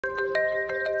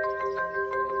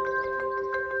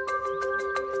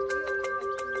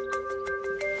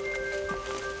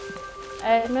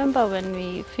I remember when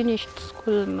we finished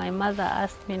school, my mother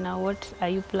asked me, now what are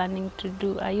you planning to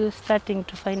do? Are you starting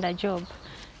to find a job?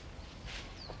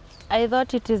 I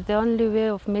thought it is the only way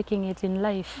of making it in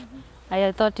life.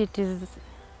 I thought it is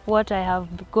what I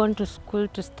have gone to school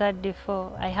to study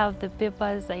for. I have the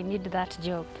papers, I need that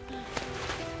job.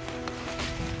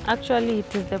 Actually,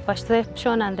 it is the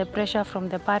perception and the pressure from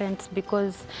the parents,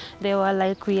 because they were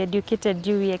like, we educated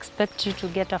you, we expect you to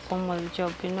get a formal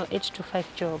job, 8 to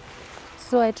 5 job.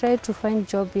 So I tried to find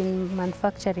job in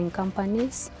manufacturing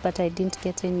companies, but I didn't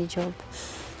get any job.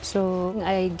 So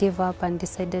I gave up and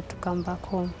decided to come back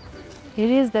home. It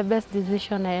is the best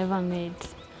decision I ever made.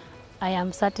 I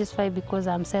am satisfied because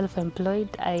I'm self-employed.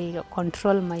 I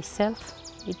control myself.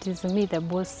 It is me, the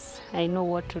boss. I know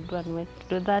what to do and when to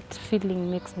do. That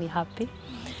feeling makes me happy.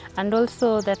 And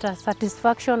also that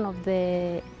satisfaction of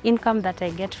the income that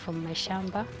I get from my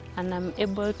shamba, and I'm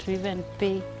able to even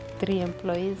pay 3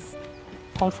 employees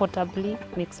comfortably,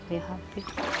 makes me happy.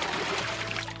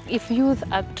 If youth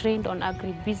are trained on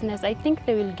agribusiness, I think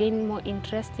they will gain more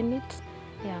interest in it.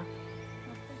 Yeah.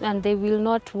 And they will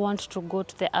not want to go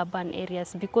to the urban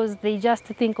areas, because they just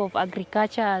think of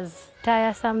agriculture as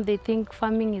tiresome. They think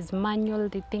farming is manual.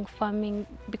 They think farming,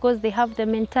 because they have the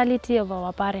mentality of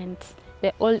our parents,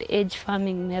 the old age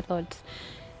farming methods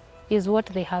is what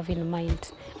they have in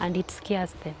mind, and it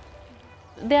scares them.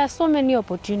 There are so many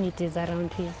opportunities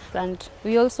around here, and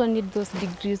we also need those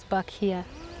degrees back here,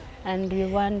 and we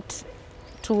want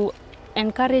to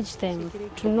encourage them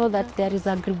to know that there is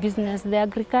agribusiness. The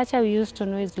agriculture we used to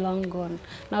know is long gone.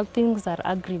 Now things are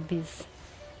agribusiness,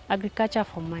 agriculture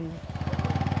for money.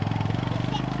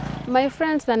 My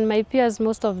friends and my peers,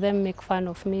 most of them make fun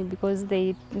of me, because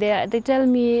they tell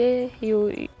me,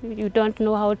 hey, you don't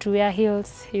know how to wear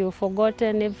heels, you've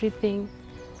forgotten everything.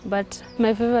 But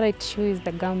my favorite shoe is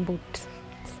the gumboot.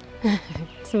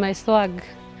 It's my swag.